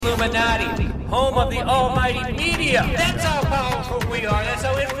Illuminati, home of the almighty media. That's how powerful we are. That's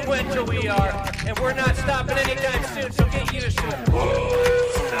how influential we are. And we're not stopping anytime soon, so get used to it.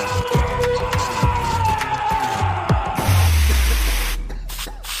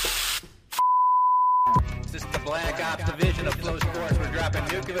 This is the Black Ops division of Flow Sports. We're dropping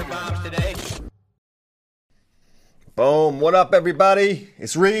nuclear bombs today. Boom. What up, everybody?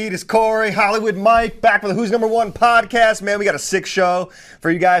 It's Reed, it's Corey, Hollywood Mike, back with the Who's Number One podcast. Man, we got a sick show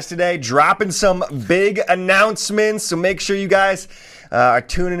for you guys today, dropping some big announcements, so make sure you guys are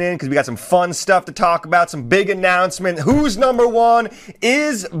tuning in because we got some fun stuff to talk about, some big announcement. Who's Number One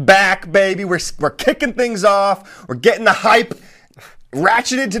is back, baby. We're kicking things off. We're getting the hype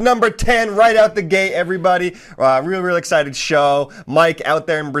ratcheted to number 10 right out the gate, everybody. Real excited show. Mike out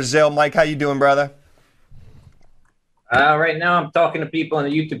there in Brazil. Mike, how you doing, brother? Right now, I'm talking to people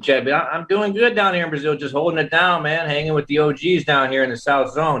in the YouTube chat, but I'm doing good down here in Brazil, just holding it down, man, hanging with the OGs down here in the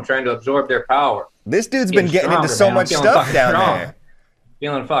South Zone, trying to absorb their power. This dude's been getting into so much stuff down there.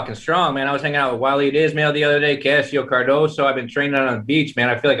 Feeling fucking strong, man. I was hanging out with Waleed Ismail the other day, Cassio Cardoso. I've been training on the beach, man.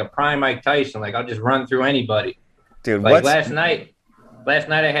 I feel like a prime Mike Tyson. Like, I'll just run through anybody. Dude, like last night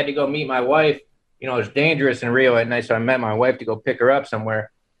I had to go meet my wife. You know, it's dangerous in Rio at night, so I met my wife to go pick her up somewhere.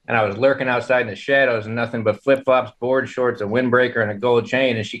 And I was lurking outside in the shadows and nothing but flip-flops, board shorts, a windbreaker, and a gold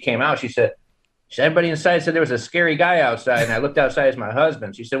chain. And she came out. She said, everybody inside said there was a scary guy outside. And I looked outside as my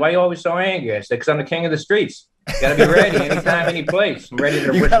husband. She said, why are you always so angry? I said, because I'm the king of the streets. Got to be ready anytime, any place. I'm ready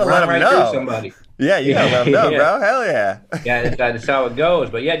to run right through somebody. Yeah, you got to let them know, bro. Hell yeah. Yeah, that's how it goes.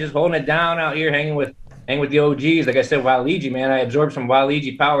 But, yeah, just holding it down out here, hanging with the OGs. Like I said, Waleed, man, I absorbed some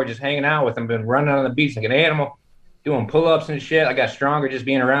Waleed power just hanging out with them. Been running on the beach like an animal. Doing pull-ups and shit. I got stronger just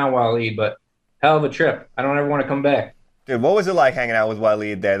being around Waleed, but hell of a trip. I don't ever want to come back. Dude, what was it like hanging out with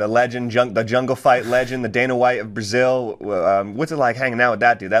Waleed there? The legend, the jungle fight legend, the Dana White of Brazil. What's it like hanging out with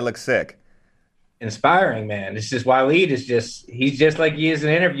that dude? That looks sick. Inspiring, man. It's just Waleed he's just like he is in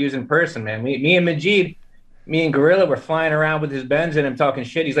interviews in person, man. Me and Majid, me and Gorilla were flying around with his Benz and him talking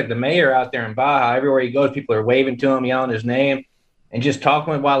shit. He's like the mayor out there in Baja. Everywhere he goes, people are waving to him, yelling his name. And just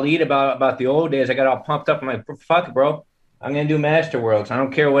talking with Waleed about the old days, I got all pumped up. I'm like, fuck it, bro. I'm going to do Master Worlds. I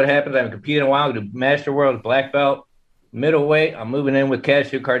don't care what happens. I haven't competed in a while. I'm going to do Master Worlds, black belt, middleweight. I'm moving in with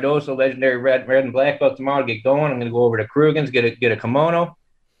Cassio Cardoso, legendary red and black belt tomorrow to get going. I'm going to go over to Krugen's, get a kimono,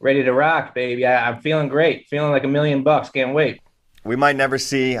 ready to rock, baby. I'm feeling great, feeling like $1 million. Can't wait. We might never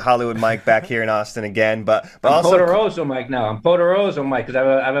see Hollywood Mike back here in Austin again, but I'm also Poderoso Mike now. I'm Poderoso Mike because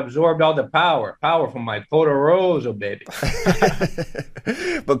I've absorbed all the powerful Mike. Poderoso, baby.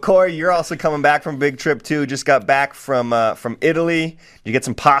 But Corey, you're also coming back from a big trip too. Just got back from Italy. You get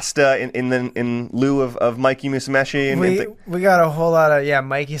some pasta in lieu of Mikey Musumeci. We got a whole lot of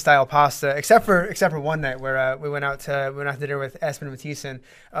Mikey style pasta, except for one night where we went out to dinner with Espen Mathisen,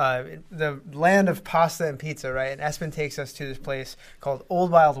 the land of pasta and pizza, right? And Espen takes us to this place called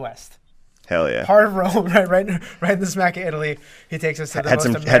Old Wild West. Hell yeah! Part of Rome, right in the smack of Italy. He takes us to the most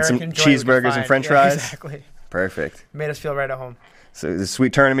American had some cheeseburgers and French fries. Exactly. Perfect. Made us feel right at home. So the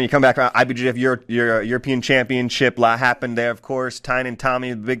sweet tournament, you come back around IBJJF, your European Championship. A lot happened there, of course. Tyne and Tommy,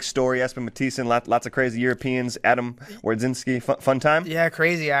 the big story. Espen Mathisen, lots of crazy Europeans. Adam Wardzinski, fun time. Yeah,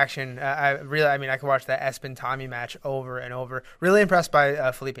 crazy action. I could watch that Espen Tommy match over and over. Really impressed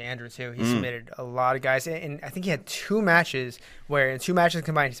by Felipe Andrew too. He submitted a lot of guys, and I think he had two matches where in 2 matches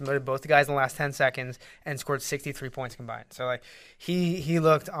combined, he submitted both the guys in the last 10 seconds and scored 63 points combined. So like he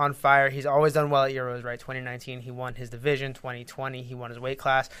looked on fire. He's always done well at Euros, right? 2019 he won his division. 2020 he won his weight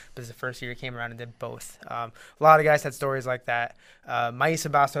class, but it's the first year he came around and did both. A lot of guys had stories like that. Maisa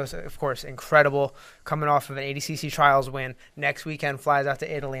Bastos, of course, incredible, coming off of an ADCC trials win. Next weekend flies out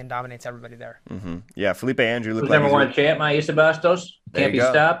to Italy and dominates everybody there. Mm-hmm. Yeah, Felipe Andrew looked like number one champ. Maisa Bastos can't be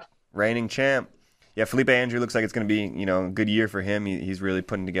stopped. Reigning champ. Yeah, Felipe Andrew looks like it's going to be a good year for him. He's really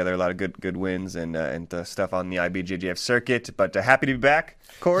putting together a lot of good wins and stuff on the IBJJF circuit. But happy to be back,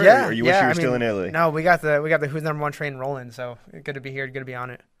 Corey. Yeah, or you wish you were still in Italy? No, we got the Who's Number One train rolling. So good to be here. Good to be on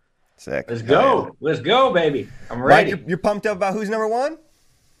it. Sick. Let's go. Let's go, baby. I'm ready. Mike, you're pumped up about Who's Number One?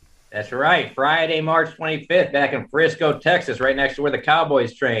 That's right. Friday, March 25th, back in Frisco, Texas, right next to where the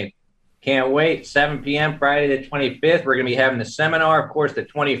Cowboys train. Can't wait. 7 p.m. Friday the 25th. We're going to be having the seminar, of course, the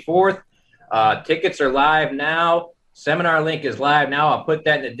 24th. Tickets are live now. Seminar link is live now. I'll put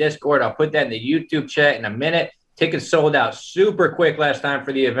that in the Discord. I'll put that in the YouTube chat in a minute. Tickets sold out super quick last time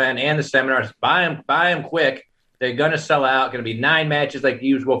for the event and the seminars. Buy them quick. They're going to sell out. Going to be 9 matches like the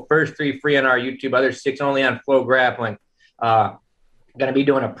usual. First 3 free on our YouTube. Other 6 only on Flow Grappling. Going to be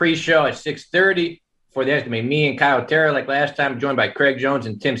doing a pre-show at 6:30. For there's going to be me and Kyle Terra like last time, joined by Craig Jones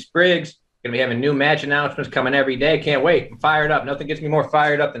and Tim Spriggs. Going to be having new match announcements coming every day. Can't wait. I'm fired up. Nothing gets me more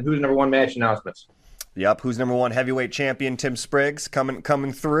fired up than Who's Number One match announcements. Yep, Who's Number One heavyweight champion Tim Spriggs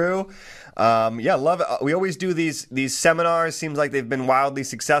coming through. Yeah, love it. We always do these seminars. Seems like they've been wildly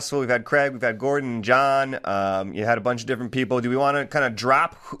successful. We've had Craig, we've had Gordon and John. You had a bunch of different people. Do we want to kind of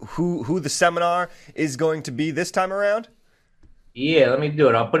drop who the seminar is going to be this time around? Yeah, let me do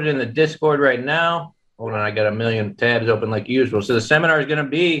it. I'll put it in the Discord right now. Hold on, I got a million tabs open like usual. So the seminar is going to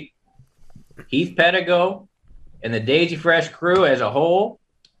be Heath Pedigo and the Daisy Fresh crew as a whole,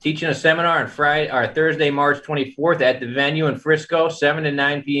 teaching a seminar on Thursday, March 24th at the venue in Frisco, 7 to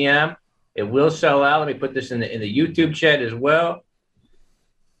 9 p.m. It will sell out. Let me put this in the YouTube chat as well.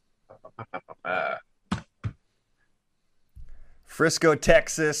 Frisco,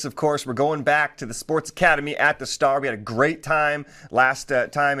 Texas. Of course, we're going back to the Sports Academy at the Star. We had a great time last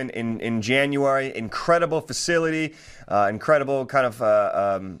time in January. Incredible facility, incredible kind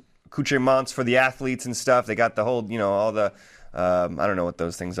of accoutrements for the athletes and stuff. They got the whole, all the, I don't know what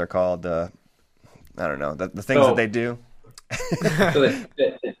those things are called. I don't know, the things that they do. So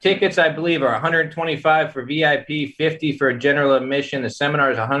the tickets, I believe, are $125 for VIP, $50 for general admission. The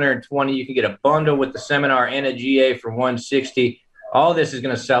seminar is $120. You can get a bundle with the seminar and a GA for $160. All this is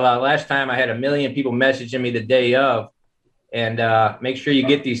going to sell out. Last time I had 1 million people messaging me the day of. And make sure you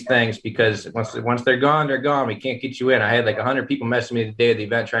get these things because once they're gone, they're gone. We can't get you in. I had like 100 people messaging me the day of the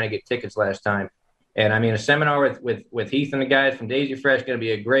event trying to get tickets last time. And I mean, a seminar with Heath and the guys from Daisy Fresh going to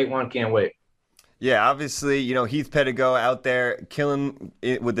be a great one. Can't wait. Yeah, obviously, Heath Pedigo out there killing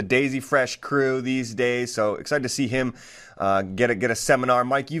it with the Daisy Fresh crew these days. So excited to see him get a seminar.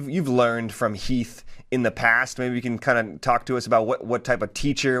 Mike, you've learned from Heath in the past. Maybe you can kind of talk to us about what type of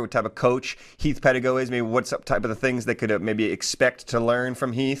teacher, what type of coach Heath Pedigo is. Maybe what type of the things they could maybe expect to learn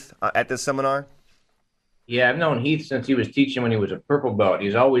from Heath at this seminar. Yeah, I've known Heath since he was teaching when he was a purple belt.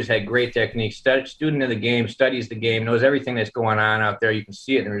 He's always had great technique. Student of the game, studies the game, knows everything that's going on out there. You can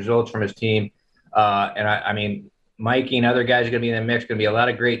see it in the results from his team. And I mean, Mikey and other guys are going to be in the mix. Going to be a lot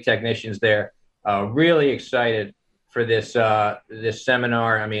of great technicians there. Really excited for this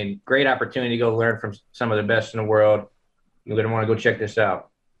seminar. I mean, great opportunity to go learn from some of the best in the world. You're going to want to go check this out.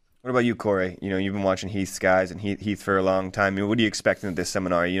 What about you, Corey? You've been watching Heath's guys and Heath for a long time. What are you expecting at this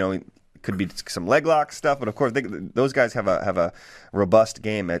seminar? Could be some leg lock stuff, but of course those guys have a robust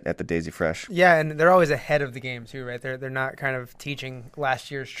game at the Daisy Fresh. Yeah, and they're always ahead of the game too, right? They're not kind of teaching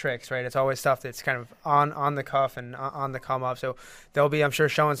last year's tricks, right? It's always stuff that's kind of on the cuff and on the come up. So they'll be, I'm sure,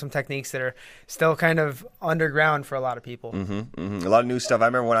 showing some techniques that are still kind of underground for a lot of people. A lot of new stuff. I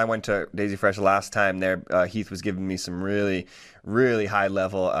remember when I went to Daisy Fresh last time there, Heath was giving me some really high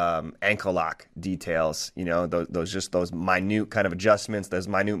level ankle lock details, those minute kind of adjustments, those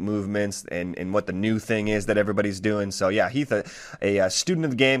minute movements, and what the new thing is that everybody's doing. So yeah, Heath, a student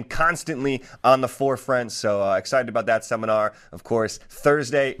of the game, constantly on the forefront. So excited about that seminar. Of course,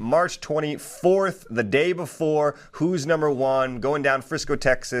 Thursday, March 24th, the day before Who's Number One, going down Frisco,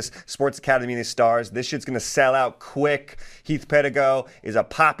 Texas, Sports Academy of the Stars. This shit's going to sell out quick. Heath Pedigo is a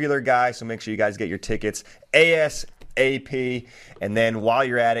popular guy, so make sure you guys get your tickets ASAP. And then while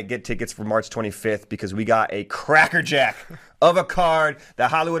you're at it, get tickets for March 25th because we got a crackerjack of a card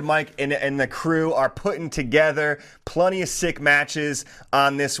that Hollywood Mike and the crew are putting together. Plenty of sick matches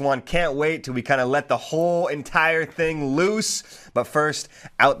on this one. Can't wait till we kind of let the whole entire thing loose. But first,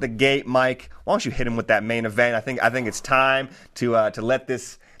 out the gate, Mike, why don't you hit him with that main event? I think it's time to let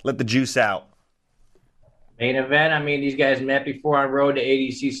the juice out. Main event. I mean, these guys met before on road to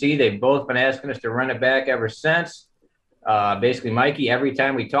ADCC. They've both been asking us to run it back ever since. Basically, Mikey, every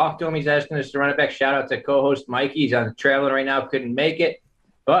time we talk to him, he's asking us to run it back. Shout out to co-host Mikey. He's on traveling right now, couldn't make it.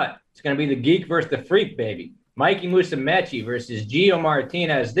 But it's going to be the Geek versus the Freak, baby. Mikey Musumeci versus Gio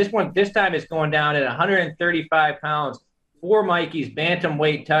Martinez. This time it's going down at 135 pounds for Mikey's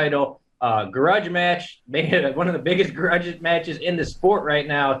bantamweight title. Grudge match, one of the biggest grudge matches in the sport right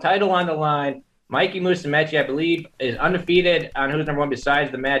now. Title on the line. Mikey Musumeci, I believe, is undefeated on Who's Number One besides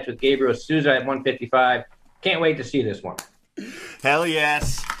the match with Gabriel Souza at 155. Can't wait to see this one. Hell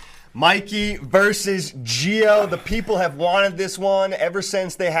yes. Mikey versus Gio. The people have wanted this one ever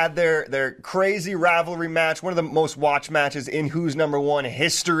since they had their crazy rivalry match. One of the most watched matches in Who's Number One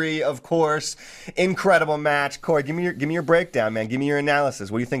history, of course. Incredible match. Corey, give me your breakdown, man. Give me your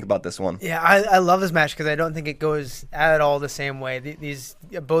analysis. What do you think about this one? Yeah, I love this match because I don't think it goes at all the same way.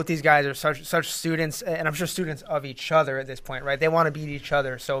 Both these guys are such students, and I'm sure students of each other at this point, right? They want to beat each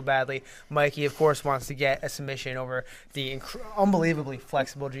other so badly. Mikey, of course, wants to get a submission over the unbelievably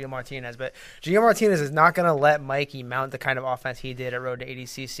flexible Gio Martinez. Martinez. But Gio Martinez is not going to let Mikey mount the kind of offense he did at Road to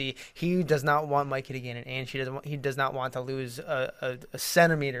ADCC. He does not want Mikey to gain an inch. He does not want to lose a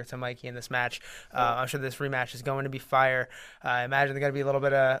centimeter to Mikey in this match. I'm sure this rematch is going to be fire. I imagine there's going to be a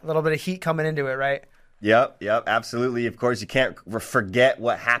little bit of heat coming into it, right? Yep, absolutely. Of course, you can't forget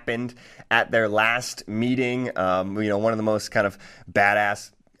what happened at their last meeting. One of the most kind of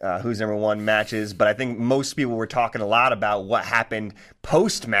badass Who's Number One matches. But I think most people were talking a lot about what happened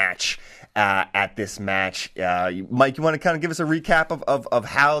post-match at this match. Mike, you want to kind of give us a recap of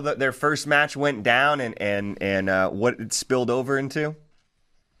how their first match went down and what it spilled over into?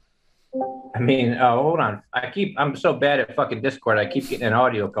 I mean, hold on. I'm so bad at fucking Discord. I keep getting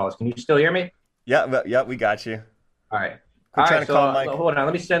audio calls. Can you still hear me? Yeah, we got you. All right. I'm trying to call Mike. Hold on.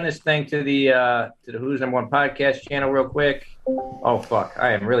 Let me send this thing to the Who's Number One podcast channel real quick. Oh, fuck.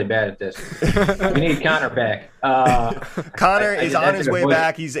 I am really bad at this. We need Connor back. Connor is on his way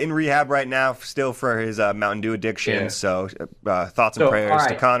back. He's in rehab right now still for his Mountain Dew addiction. Yeah. So thoughts and prayers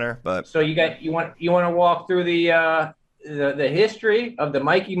to Connor. But so you want to walk through the history of the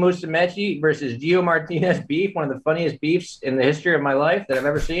Mikey Musumeci versus Gio Martinez beef, one of the funniest beefs in the history of my life that I've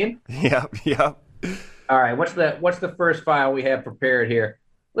ever seen. Yep. All right, what's the first file we have prepared here?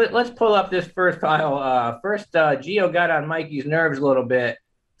 Let's pull up this first file. First, Gio got on Mikey's nerves a little bit,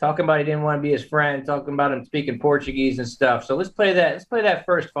 talking about he didn't want to be his friend, talking about him speaking Portuguese and stuff. So let's play that. Let's play that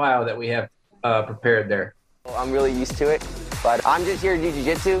first file that we have prepared there. Well, I'm really used to it, but I'm just here to do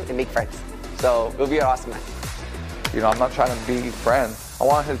jiu-jitsu and make friends. So it'll be an awesome match. I'm not trying to be friends. I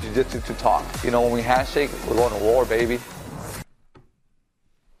want his jiu-jitsu to talk. When we handshake, we're going to war, baby.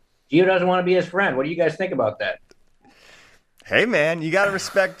 Gio doesn't want to be his friend. What do you guys think about that? Hey, man, you got to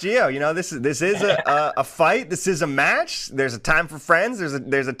respect Gio. This is a fight. This is a match. There's a time for friends.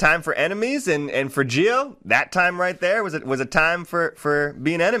 There's a time for enemies. And for Gio, that time right there was a time for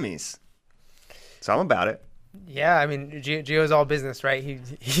being enemies. So I'm about it. Yeah, I mean, Gio's all business, right?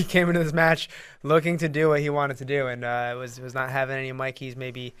 He came into this match looking to do what he wanted to do, and was not having any Mikeys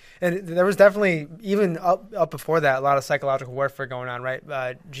maybe. And there was definitely, even up before that, a lot of psychological warfare going on, right?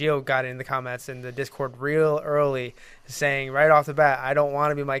 Gio got in the comments in the Discord real early, saying right off the bat, I don't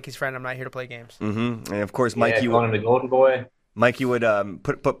want to be Mikey's friend. I'm not here to play games. Mm-hmm. And, of course, Mikey calling him the golden boy. Mikey would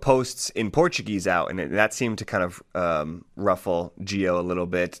put posts in Portuguese out, and that seemed to kind of ruffle Gio a little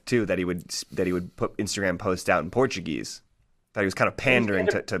bit too. That he would put Instagram posts out in Portuguese. That he was kind of pandering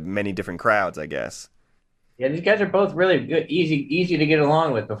to many different crowds, I guess. Yeah, these guys are both really good, easy to get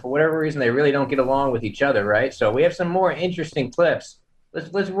along with, but for whatever reason, they really don't get along with each other, right? So we have some more interesting clips.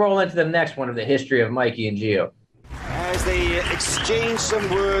 Let's roll into the next one of the history of Mikey and Gio. As they exchange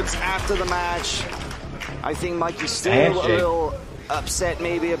some words after the match. I think Mikey's still a little upset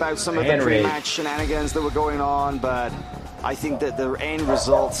maybe about some of the pre-match shenanigans that were going on, but I think that the end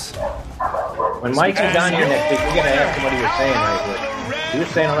results... When Mikey's on here next week, we're going to ask him what he was saying right quick. He was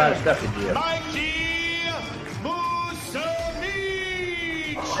saying a lot of stuff to Gio.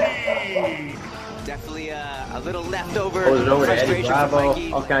 Definitely a little leftover. Goes over to Eddie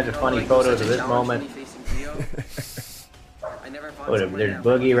Bravo. All kinds of funny photos of this moment. Oh, there's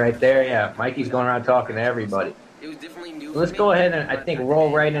Boogie right there. Yeah, Mikey's going around talking to everybody. Let's go ahead and I think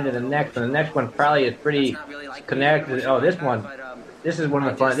roll right into the next one. The next one probably is pretty connected. Oh, this one. This is one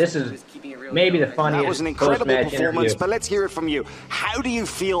of the fun. This is maybe the funniest. That was an incredible performance, interview. But let's hear it from you. How do you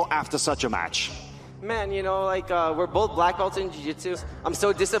feel after such a match? Man, we're both black belts in jiu-jitsu. I'm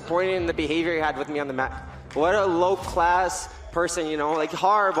so disappointed in the behavior he had with me on the mat. What a low-class person,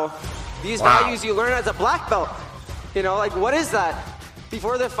 horrible. These values you learn as a black belt. What is that?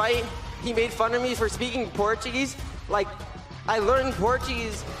 Before the fight, he made fun of me for speaking Portuguese. I learned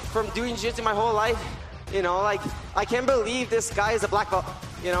Portuguese from doing jiu-jitsu my whole life. I can't believe this guy is a black belt,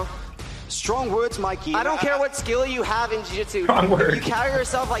 Strong words, Mikey. I don't care what skill you have in jiu-jitsu. If you carry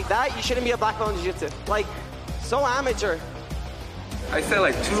yourself like that, you shouldn't be a black belt in jiu-jitsu. So amateur. I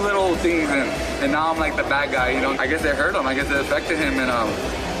said two little things and now I'm the bad guy, I guess it hurt him. I guess it affected him and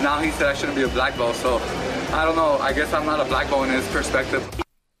now he said I shouldn't be a black belt. So I don't know. I guess I'm not a black belt in his perspective.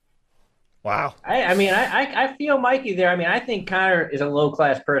 Wow. I feel Mikey there. I think Connor is a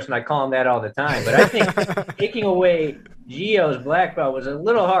low-class person. I call him that all the time. But I think taking away Gio's black belt was a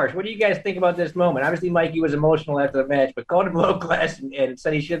little harsh. What do you guys think about this moment? Obviously, Mikey was emotional after the match, but called him low-class and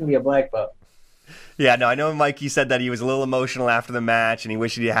said he shouldn't be a black belt. Yeah, no, I know Mikey said that he was a little emotional after the match, and he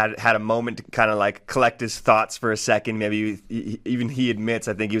wished he had a moment to kind of collect his thoughts for a second. Maybe even he admits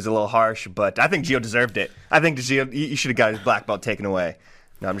I think he was a little harsh, but I think Gio deserved it. I think Gio, he should have got his black belt taken away.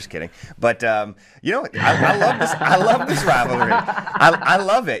 No, I'm just kidding. But you know, I love this. I love this rivalry. I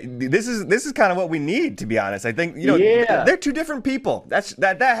love it. This is kind of what we need, to be honest. I think, you know, they're two different people.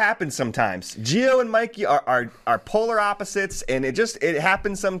 That happens sometimes. Gio and Mikey are polar opposites, and it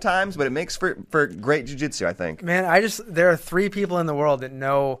happens sometimes, but it makes for great jiu-jitsu, I think. Man, there are 3 people in the world that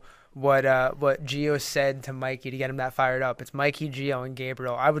know what Gio said to Mikey to get him that fired up. It's Mikey, Gio, and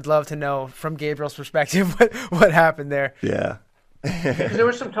Gabriel. I would love to know from Gabriel's perspective what happened there. Yeah. There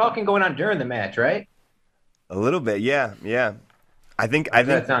was some talking going on during the match, right? A little bit, yeah. I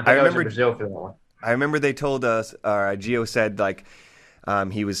remember they told us, Gio said, like,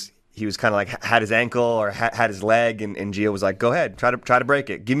 he was kind of like had his ankle or had his leg, and Gio was like, "Go ahead, try to break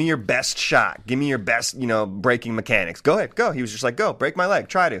it. Give me your best shot. Give me your best, you know, breaking mechanics. Go ahead, go." He was just like, "Go, break my leg.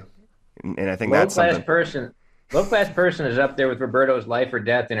 Try to." And I think that's something. Low-class person is up there with Roberto's life or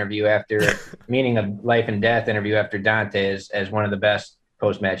death interview meaning a life and death interview after Dante as one of the best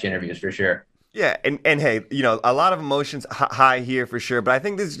post-match interviews for sure. Yeah, and hey, you know, a lot of emotions high here for sure, but I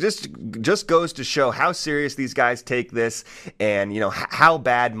think this just goes to show how serious these guys take this, and, you know, how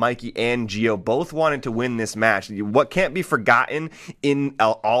bad Mikey and Gio both wanted to win this match. What can't be forgotten in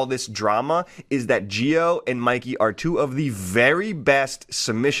all this drama is that Gio and Mikey are 2 of the very best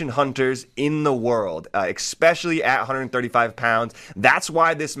submission hunters in the world, especially at 135 pounds. That's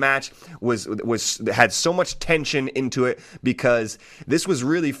why this match had so much tension into it, because this was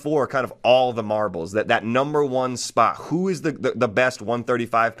really for kind of all the marbles, that number 1 spot. Who is the best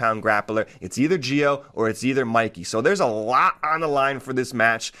 135-pound grappler? It's either Gio or it's either Mikey. So there's a lot on the line for this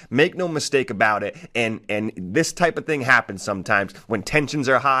match. Make no mistake about it. And this type of thing happens sometimes when tensions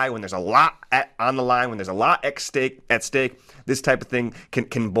are high, when there's a lot on the line, when there's a lot at stake. This type of thing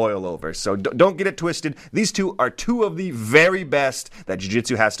can boil over. So don't get it twisted. These 2 are 2 of the very best that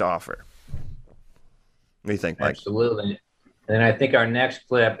jiu-jitsu has to offer. What do you think, Mike? Absolutely. And then I think our next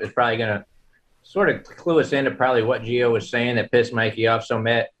clip is probably going to sort of clue us into probably what Gio was saying that pissed Mikey off so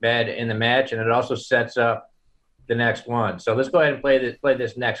bad in the match, and it also sets up the next one. So let's go ahead and play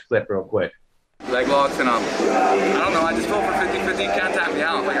this next clip real quick. Leg locks, and I don't know, I just feel for 50-50, you can't tap me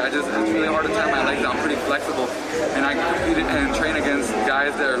out. Like, it's really hard to tap my legs down. I'm pretty flexible, and I compete and train against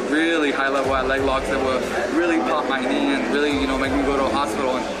guys that are really high level at leg locks that will really pop my knee and really, you know, make me go to a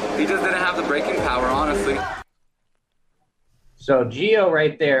hospital, and he just didn't have the breaking power, honestly. So Gio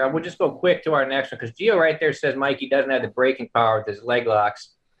right there, we'll just go quick to our next one, because Gio right there says Mikey doesn't have the breaking power with his leg locks,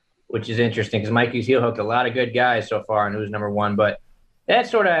 which is interesting because Mikey's heel hooked a lot of good guys so far, and who's number 1. But that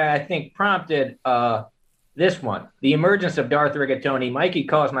sort of, I think, prompted this one, the emergence of Darth Rigatoni. Mikey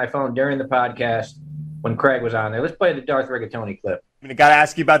calls my phone during the podcast when Craig was on there. Let's play the Darth Rigatoni clip. I got to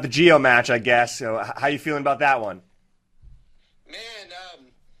ask you about the Gio match, I guess. So how you feeling about that one? Man,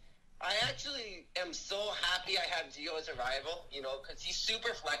 I actually am so happy I have Gio as a rival, you know, because he's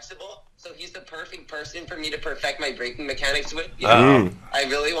super flexible. So he's the perfect person for me to perfect my breaking mechanics with. You know? I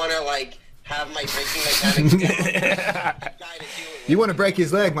really want to, like, have my breaking mechanics. You want to break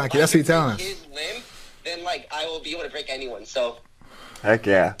his leg, Mikey. That's what you're telling us. His limb, then, like, I will be able to break anyone. So. Heck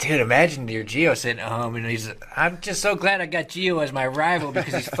yeah. Dude, imagine your Gio sitting at home and I'm just so glad I got Gio as my rival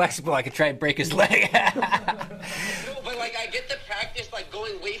because he's flexible. I could try and break his leg. No, but, like, I get to practice, like,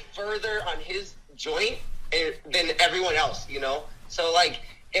 going way further on his joint than everyone else, you know? So, like,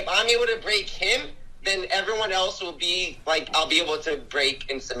 if I'm able to break him, then everyone else will be, like, I'll be able to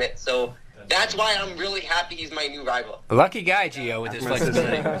break and submit. So that's why I'm really happy he's my new rival. Lucky guy, Gio, with his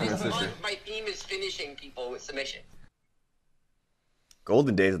flexibility. This month, my theme is finishing people with submission.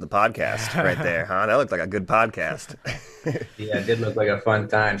 Golden days of the podcast right there, huh? That looked like a good podcast. Yeah, it did look like a fun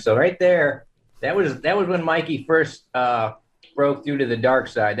time. So right there, that was when Mikey first broke through to the dark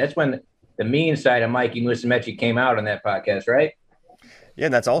side. That's when the mean side of Mikey Musumeci came out on that podcast, right? Yeah,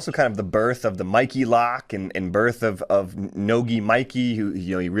 and that's also kind of the birth of the Mikey lock and birth of Nogi Mikey, who,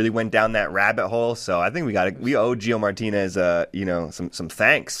 you know, he really went down that rabbit hole. So I think we owe Gio Martinez some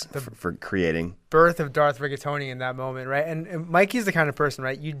thanks for creating birth of Darth Rigatoni in that moment, right? And Mikey's the kind of person,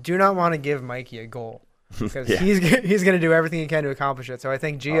 right? You do not want to give Mikey a goal because he's going to do everything he can to accomplish it. So I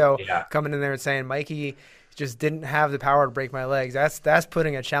think Gio coming in there and saying Mikey just didn't have the power to break my legs. That's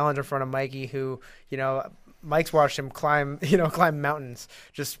putting a challenge in front of Mikey, who, you know, Mike's watched him climb mountains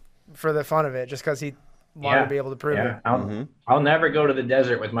just for the fun of it, just because he wanted to be able to prove it. I'll never go to the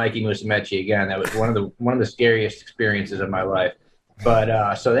desert with Mikey Musumeci again. That was one of the scariest experiences of my life.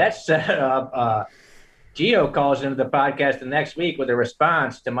 But so that's set up. Gio calls into the podcast the next week with a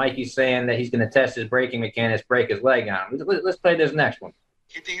response to Mikey saying that he's going to test his breaking mechanics, break his leg on. Let's play this next one.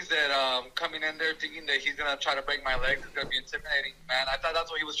 He thinks that coming in there thinking that he's going to try to break my legs is going to be intimidating, man. I thought that's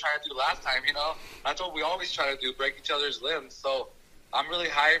what he was trying to do last time, you know? That's what we always try to do, break each other's limbs. So I'm really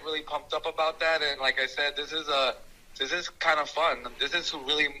hyped, really pumped up about that. And like I said, this is kind of fun. This is who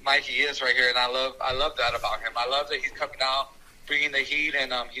really Mikey is right here, and I love that about him. I love that he's coming out, bringing the heat,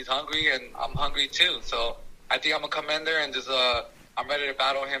 and he's hungry, and I'm hungry too. So I think I'm gonna come in there and just I'm ready to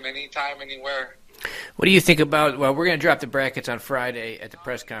battle him anytime, anywhere. What do you think about? Well, we're gonna drop the brackets on Friday at the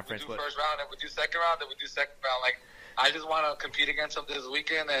press conference. We do first round, and we do second round, then we do second round. Like I just want to compete against him this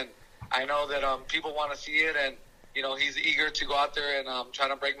weekend, and I know that people want to see it, and he's eager to go out there and try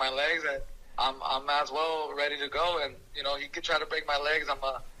to break my legs, and I'm as well ready to go. And he could try to break my legs. I'm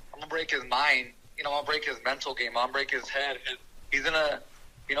gonna break his mind. I'm gonna break his mental game. I'm gonna break his head. He's gonna,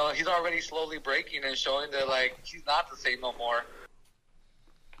 he's already slowly breaking and showing that like he's not the same no more.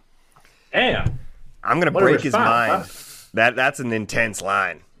 Damn. I'm gonna break his mind. That's an intense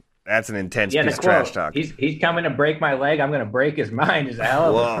line. That's an intense piece of trash talk. He's coming to break my leg. I'm going to break his mind. Is a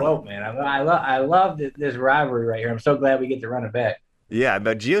hell of a quote, man. I love this rivalry right here. I'm so glad we get to run it back. Yeah,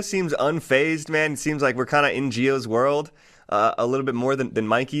 but Gio seems unfazed, man. It seems like we're kind of in Gio's world a little bit more than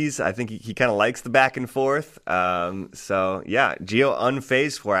Mikey's. I think he kind of likes the back and forth. So, yeah, Gio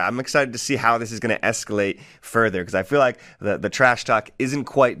unfazed for it. I'm excited to see how this is going to escalate further because I feel like the trash talk isn't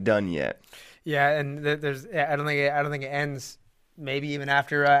quite done yet. Yeah, and I don't think it ends. Maybe even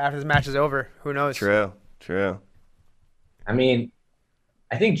after this match is over. Who knows? True. I mean,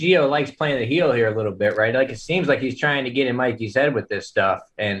 I think Gio likes playing the heel here a little bit, right? Like it seems like he's trying to get in Mikey's head with this stuff.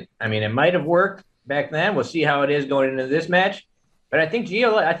 And I mean, it might have worked back then. We'll see how it is going into this match. But I think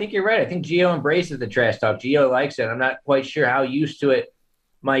you're right. I think Gio embraces the trash talk. Gio likes it. I'm not quite sure how used to it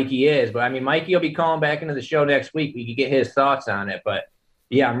Mikey is. But I mean, Mikey will be calling back into the show next week. We can get his thoughts on it. But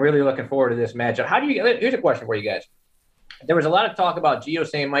yeah, I'm really looking forward to this matchup. Here's a question for you guys. There was a lot of talk about Gio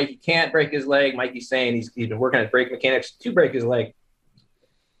saying Mikey can't break his leg. Mikey's saying he's been working on his break mechanics to break his leg.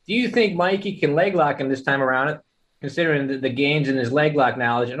 Do you think Mikey can leg lock him this time around, considering the gains in his leg lock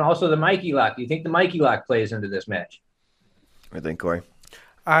knowledge and also the Mikey lock? Do you think the Mikey lock plays into this match? What do you think, Corey?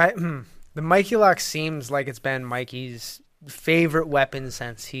 The Mikey lock seems like it's been Mikey's favorite weapon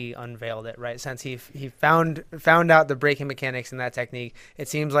since he unveiled it, right? Since he found out the breaking mechanics and that technique, it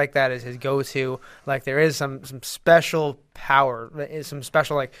seems like that is his go-to. Like there is some special power, some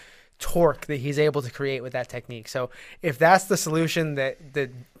special like torque that he's able to create with that technique. So if that's the solution that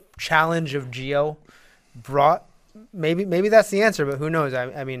the challenge of Gio brought, maybe that's the answer. But who knows?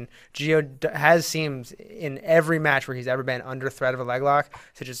 I mean, Gio has seemed in every match where he's ever been under threat of a leg lock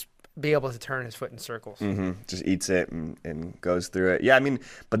to just be able to turn his foot in circles. Mm-hmm. Just eats it and goes through it. Yeah, I mean,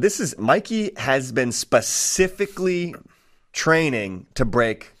 but Mikey has been specifically training to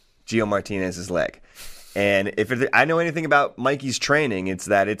break Gio Martinez's leg. And if I know anything about Mikey's training, it's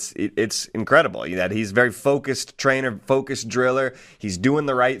that it's incredible. That he's a very focused trainer, focused driller. He's doing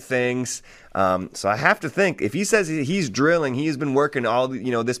the right things. So I have to think if he says he's drilling, he has been working all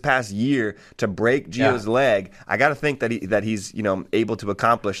this past year to break Gio's leg. I got to think that he's able to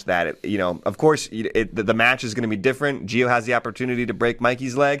accomplish that. Of course, the match is going to be different. Gio has the opportunity to break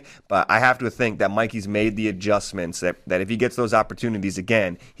Mikey's leg, but I have to think that Mikey's made the adjustments that if he gets those opportunities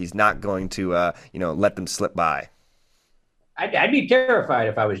again, he's not going to let them slip by. I'd be terrified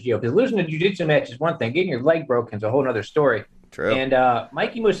if I was Gio because losing a jiu-jitsu match is one thing. Getting your leg broken is a whole other story. True. And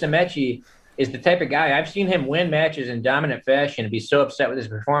Mikey Musumeci is the type of guy, I've seen him win matches in dominant fashion and be so upset with his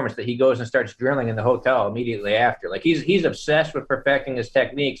performance that he goes and starts drilling in the hotel immediately after. Like he's obsessed with perfecting his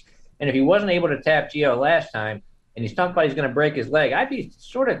techniques. And if he wasn't able to tap Gio last time and he's talking about he's going to break his leg, I'd be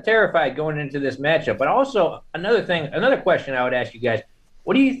sort of terrified going into this matchup. But also another question I would ask you guys,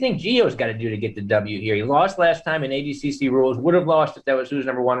 what do you think Gio's got to do to get the W here? He lost last time in ADCC rules, would have lost if that was who's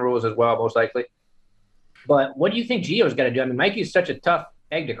number one rules as well, most likely. But what do you think Gio's got to do? I mean, Mikey's such a tough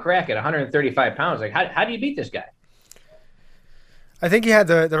egg to crack at 135 pounds. Like, how do you beat this guy? I think he had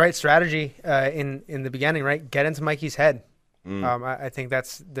the right strategy in the beginning, right? Get into Mikey's head. I think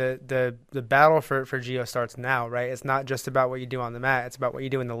that's the battle for Gio starts now, right? It's not just about what you do on the mat. It's about what you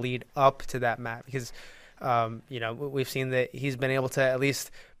do in the lead up to that mat because, we've seen that he's been able to at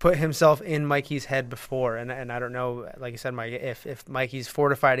least put himself in Mikey's head before. And I don't know, like you said, Mike, if Mikey's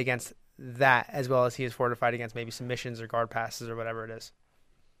fortified against that as well as he is fortified against maybe submissions or guard passes or whatever it is.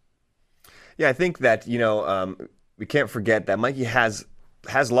 Yeah, I think that, we can't forget that Mikey has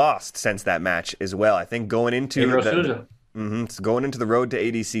lost since that match as well. I think going into going into the road to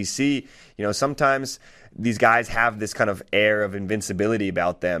ADCC, sometimes these guys have this kind of air of invincibility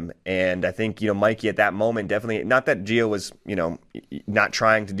about them. And I think, Mikey at that moment, definitely, not that Gio was, not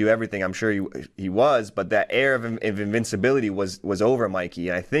trying to do everything. I'm sure he was, but that air of invincibility was over Mikey.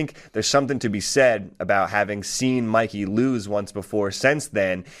 And I think there's something to be said about having seen Mikey lose once before since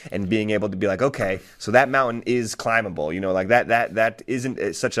then, and being able to be like, okay, so that mountain is climbable. Like that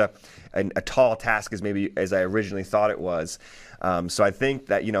isn't such a tall task as I originally thought it was. So I think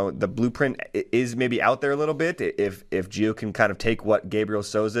that, the blueprint is maybe out there a little bit. If Gio can kind of take what Gabriel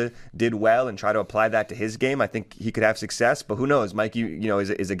Souza did well and try to apply that to his game, I think he could have success. But who knows? Mikey,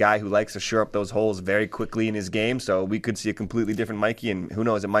 is a guy who likes to shore up those holes very quickly in his game. So we could see a completely different Mikey, and who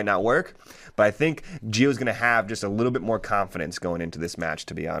knows, it might not work. But I think Gio's going to have just a little bit more confidence going into this match,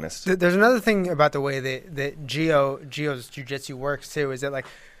 to be honest. There's another thing about the way that Gio's jiu-jitsu works, too, is that, like,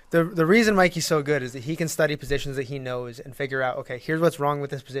 the reason Mikey's so good is that he can study positions that he knows and figure out, okay, here's what's wrong with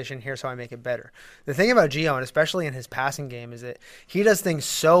this position, here's how I make it better. The thing about Gio, and especially in his passing game, is that he does things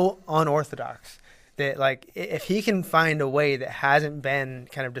so unorthodox that, like, if he can find a way that hasn't been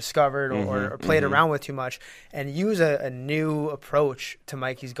kind of discovered or played around with too much, and use a new approach to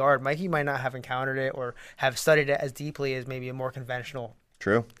Mikey's guard, Mikey might not have encountered it or have studied it as deeply as maybe a more conventional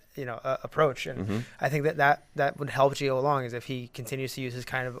approach. And I think that would help Gio along, is if he continues to use his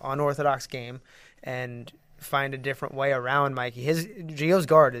kind of unorthodox game and find a different way around Mikey. Gio's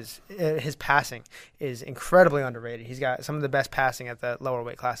guard his passing is incredibly underrated. He's got some of the best passing at the lower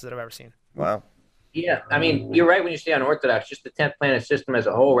weight classes that I've ever seen. Wow. Yeah, I mean, you're right when you say unorthodox, just the 10th Planet system as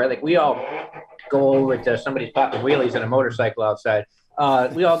a whole, right? Like, we all go over to somebody's popping wheelies on a motorcycle outside.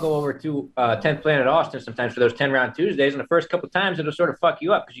 We all go over to 10th Planet Austin sometimes for those 10-round Tuesdays, and the first couple of times it'll sort of fuck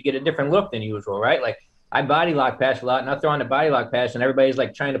you up because you get a different look than usual, right? Like, I body lock pass a lot, and I'll throw on the body lock pass, and everybody's,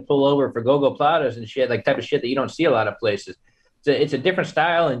 like, trying to pull over for go-go platas and shit, like, type of shit that you don't see a lot of places. It's a different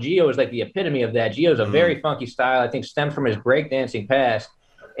style, and Gio is, like, the epitome of that. Gio's a very funky style, I think, stems from his breakdancing past.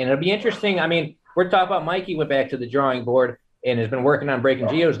 And it'll be interesting. I mean, we're talking about Mikey went back to the drawing board and has been working on breaking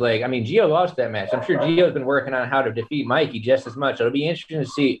Gio's leg. I mean, Gio lost that match. I'm sure Gio's been working on how to defeat Mikey just as much. It'll be interesting to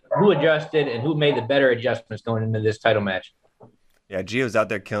see who adjusted and who made the better adjustments going into this title match. Yeah, Gio's out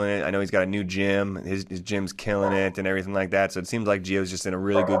there killing it. I know he's got a new gym. His gym's killing it and everything like that. So it seems like Gio's just in a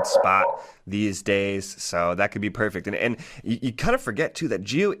really good spot these days. So that could be perfect. And you kind of forget, too, that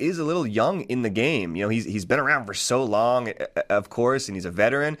Gio is a little young in the game. He's been around for so long, of course, and he's a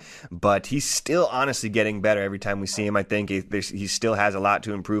veteran. But he's still honestly getting better every time we see him. I think he still has a lot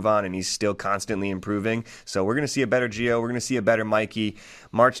to improve on, and he's still constantly improving. So we're going to see a better Gio. We're going to see a better Mikey.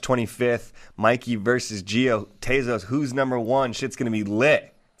 March 25th, Mikey versus Gio. Tezos, who's number one? Shit's going to be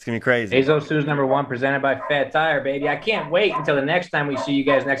lit. It's going to be crazy. Tezos who's number one, presented by Fat Tire, baby. I can't wait until the next time we see you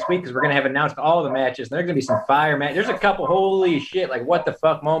guys next week, because we're going to have announced all the matches. There's going to be some fire matches. There's a couple holy shit, like what the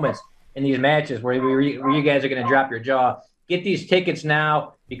fuck moments in these matches where you guys are going to drop your jaw. Get these tickets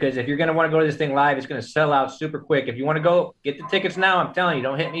now, because if you're going to want to go to this thing live, it's going to sell out super quick. If you want to go, get the tickets now. I'm telling you,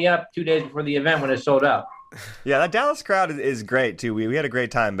 don't hit me up 2 days before the event when it's sold out. Yeah, that Dallas crowd is great, too. We had a great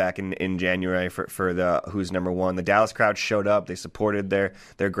time back in January for the Who's Number One. The Dallas crowd showed up. They supported their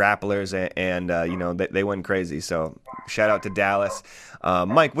grapplers, and they went crazy. So shout out to Dallas.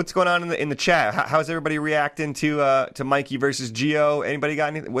 Mike, what's going on in the chat? How's everybody reacting to Mikey versus Gio? Anybody got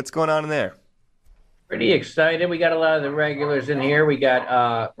anything? What's going on in there? Pretty excited. We got a lot of the regulars in here. We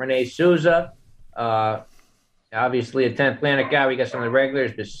got Renee Souza, obviously a 10th Planet guy. We got some of the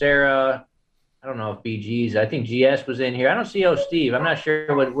regulars, Becerra. I don't know if BG's. I think GS was in here. I don't see Steve. I'm not sure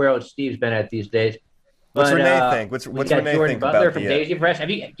where Steve's been at these days. What's Renee think? What's Renee Jordan think Butler about from Daisy Fresh.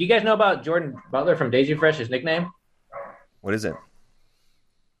 Do you guys know about Jordan Butler from Daisy Fresh? His nickname? What is it?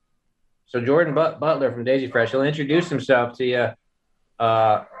 So Jordan Butler from Daisy Fresh. He'll introduce himself to you.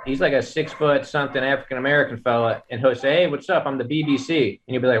 He's like a 6 foot something African American fella, and he'll say, "Hey, what's up? I'm the BBC,"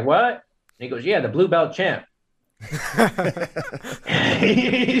 and you'll be like, "What?" And he goes, "Yeah, the blue belt champ."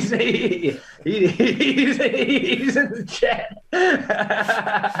 he's in the chat.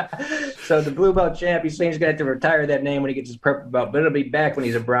 So the blue belt champ, he's saying he's gonna have to retire that name when he gets his purple belt, but it'll be back when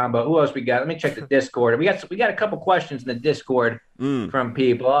he's a brown belt. Who else we got? Let me check the Discord. We got a couple questions in the Discord from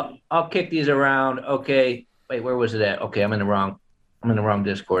people. I'll kick these around. Okay, wait, where was it at? Okay, I'm in the wrong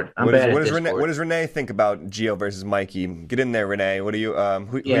Discord. What does Renee think about Gio versus Mikey? Get in there, Renee. What do you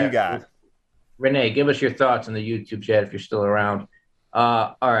who you got? Renee, give us your thoughts in the YouTube chat if you're still around.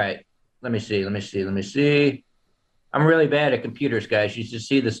 All right. Let me see. I'm really bad at computers, guys. You should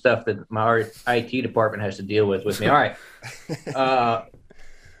see the stuff that my IT department has to deal with me. All right.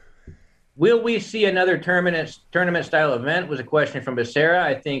 Will we see another tournament-style event was a question from Becerra.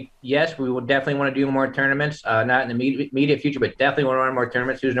 I think, yes, we will definitely want to do more tournaments. Not in the immediate future, but definitely want to run more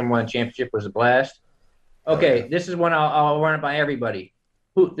tournaments. Who's Number One Championship was a blast. Okay, this is one I'll run it by everybody.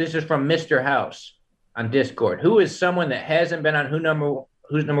 This is from Mr. House on Discord. Who is someone that hasn't been on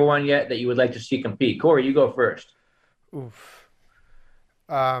Who's Number One yet that you would like to see compete? Corey, you go first. Oof.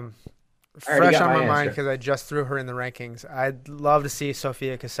 Fresh on my mind because I just threw her in the rankings. I'd love to see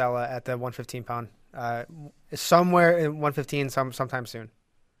Sofia Casella at the 115 pound, somewhere in 115 sometime soon.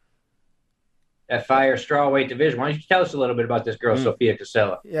 That fire strawweight division. Why don't you tell us a little bit about this girl, Sofia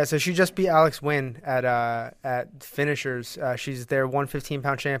Casella? Yeah, so she just beat Alex Wynn at finishers. She's their 115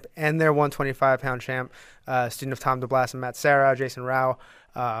 pound champ and their 125 pound champ. Student of Tom DeBlas and Matt Serra, Jason Rao.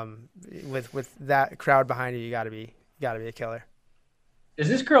 With that crowd behind you, you gotta be a killer. Does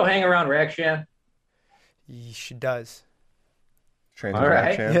this girl hang around Rakshan? She does. All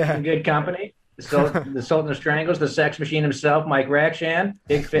right, yeah. Good company. The Sultan of Strangles, the sex machine himself, Mike Rakshan,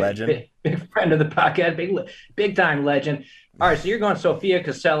 big legend, big friend of the podcast, big time legend. All right, so you're going Sofia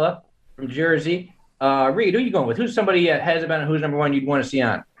Casella from Jersey. Reed, who are you going with? Who's somebody that hasn't been on Who's Number One you'd want to see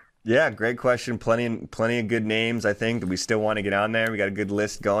on? Yeah, great question. Plenty of good names, I think, that we still want to get on there. We got a good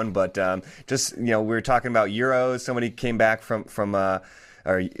list going, but just, we were talking about Euros. Somebody came back from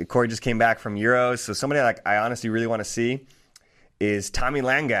or Corey just came back from Euros. So somebody I honestly really want to see is Tommy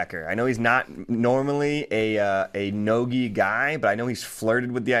Langacker. I know he's not normally a no-gi guy, but I know he's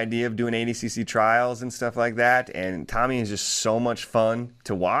flirted with the idea of doing ADCC trials and stuff like that. And Tommy is just so much fun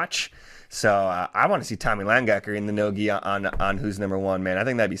to watch. So I want to see Tommy Langacker in the no-gi on Who's Number One, man. I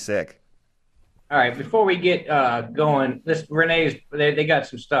think that'd be sick. All right, before we get going, they got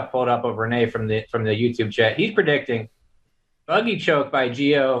some stuff pulled up of Renee from the YouTube chat. He's predicting buggy choke by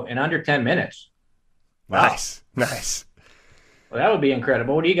Gio in under 10 minutes. Wow. Nice. Well, that would be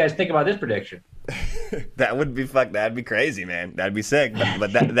incredible. What do you guys think about this prediction? That'd be crazy, man. That'd be sick.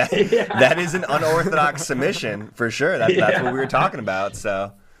 But that is an unorthodox submission for sure. That's what we were talking about.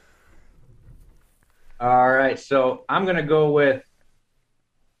 So, all right. So I'm gonna go with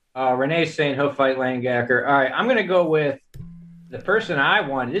Renee's saying he'll fight Langacker. All right, I'm gonna go with the person I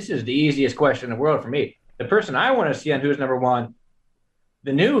want. This is the easiest question in the world for me. The person I want to see on Who's Number One,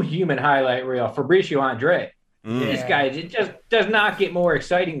 the new human highlight reel, Fabricio Andre. This guy, it just does not get more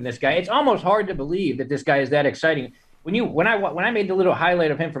exciting than this guy. It's almost hard to believe that this guy is that exciting. When I made the little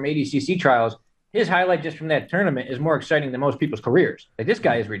highlight of him from ADCC trials, his highlight just from that tournament is more exciting than most people's careers. Like, this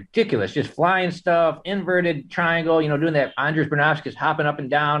guy is ridiculous, just flying stuff, inverted triangle, doing that Andres Bernovskis hopping up and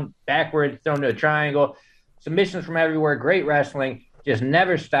down, backwards, thrown to a triangle, submissions from everywhere, great wrestling. Just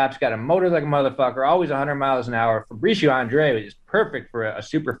never stops, got a motor like a motherfucker, always 100 miles an hour. Fabricio Andre is perfect for a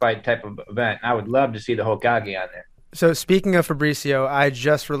super fight type of event. I would love to see the Hokage on there. So speaking of Fabricio, I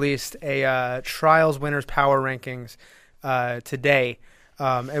just released a Trials Winners Power Rankings today.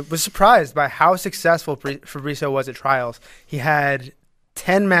 I was surprised by how successful Fabricio was at Trials. He had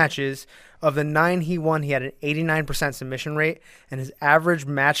 10 matches. Of the 9 he won, he had an 89% submission rate, and his average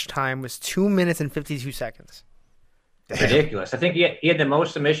match time was 2 minutes and 52 seconds. Ridiculous. I think he had the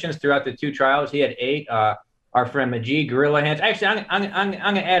most submissions throughout the 2 trials. He had 8. Our friend Majid Gorilla Hands. Actually, I'm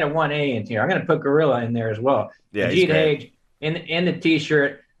going to add a 1A into here. I'm going to put Gorilla in there as well. Yeah, Majid Hage in the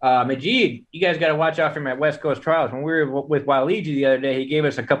T-shirt. Majid, you guys got to watch out for him at West Coast Trials. When we were with Waleed the other day, he gave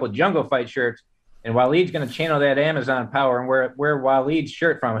us a couple of Jungle Fight shirts, and Waleed's going to channel that Amazon power and wear Waleed's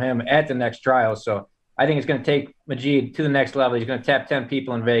shirt from him at the next trial. So I think it's going to take Majid to the next level. He's going to tap 10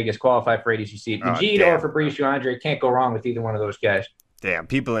 people in Vegas, qualify for ADCC. Majid or Fabricio Andre, can't go wrong with either one of those guys. Damn,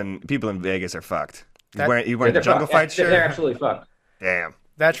 people in Vegas are fucked. You wearing the Jungle Fight shirt? They're absolutely fucked. Damn.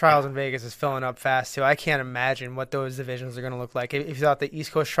 That Trials in Vegas is filling up fast, too. I can't imagine what those divisions are going to look like. If you thought the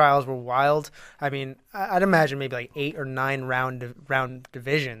East Coast Trials were wild, I mean, I'd imagine maybe like 8 or 9 round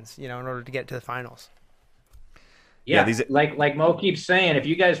divisions, in order to get to the finals. Yeah, like Mo keeps saying, if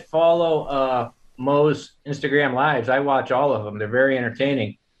you guys follow Mo's Instagram lives, I watch all of them. They're very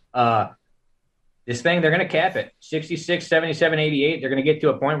entertaining. This thing, they're going to cap it. 66, 77, 88. They're going to get to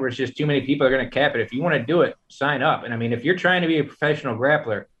a point where it's just too many people are going to cap it. If you want to do it, sign up. And I mean, if you're trying to be a professional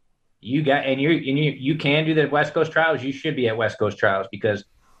grappler, you can do the West Coast Trials. You should be at West Coast Trials, because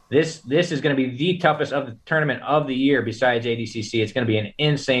this is going to be the toughest of the tournament of the year besides ADCC. It's going to be an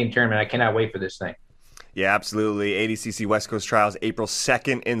insane tournament. I cannot wait for this thing. Yeah, absolutely. ADCC West Coast Trials, April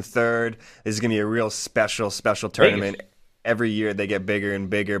 2nd and 3rd. This is going to be a real special tournament. Vegas. Every year they get bigger and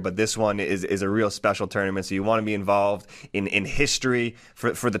bigger, but this one is a real special tournament, so you want to be involved in history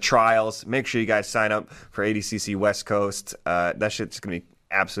for the trials. Make sure you guys sign up for ADCC West Coast. That shit's going to be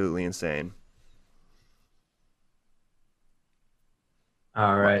absolutely insane.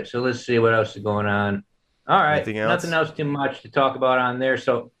 All right, so let's see what else is going on. All right, nothing else too much to talk about on there.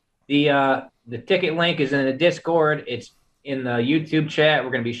 So the ticket link is in the Discord. It's in the YouTube chat.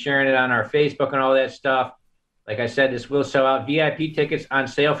 We're going to be sharing it on our Facebook and all that stuff. Like I said, this will sell out. VIP tickets on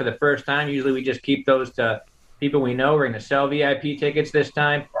sale for the first time. Usually we just keep those to people we know. We're going to sell VIP tickets this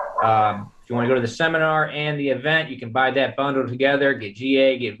time. If you want to go to the seminar and the event, you can buy that bundle together. Get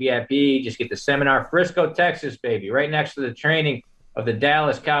GA, get VIP, just get the seminar. Frisco, Texas, baby, right next to the training of the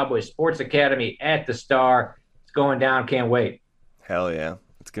Dallas Cowboys Sports Academy at the Star. It's going down. Can't wait. Hell yeah.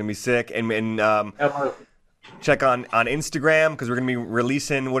 It's going to be sick. And check on Instagram because we're going to be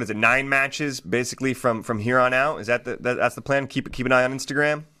releasing, 9 matches basically from here on out. Is that's the plan? Keep an eye on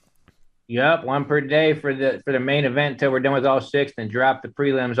Instagram? Yep, 1 per day for the main event until we're done with all 6, then drop the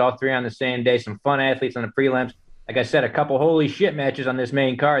prelims, all 3 on the same day. Some fun athletes on the prelims. Like I said, a couple holy shit matches on this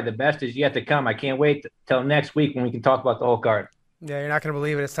main card. The best is yet to come. I can't wait till next week when we can talk about the whole card. Yeah, you're not going to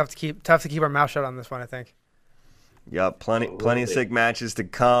believe it. It's tough to keep our mouth shut on this one, I think. Yep, plenty of sick matches to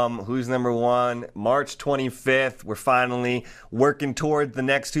come. Who's number one? March 25th. We're finally working toward the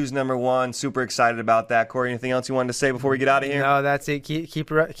next Who's Number One. Super excited about that. Corey, anything else you wanted to say before we get out of here? No, that's it.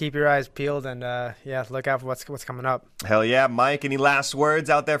 Keep your eyes peeled and look out for what's coming up. Hell yeah, Mike. Any last words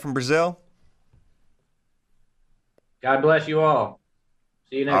out there from Brazil? God bless you all.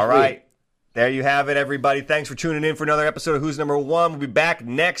 See you next week. All right. There you have it, everybody. Thanks for tuning in for another episode of Who's Number One. We'll be back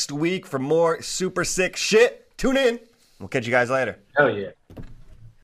next week for more super sick shit. Tune in. We'll catch you guys later. Hell yeah.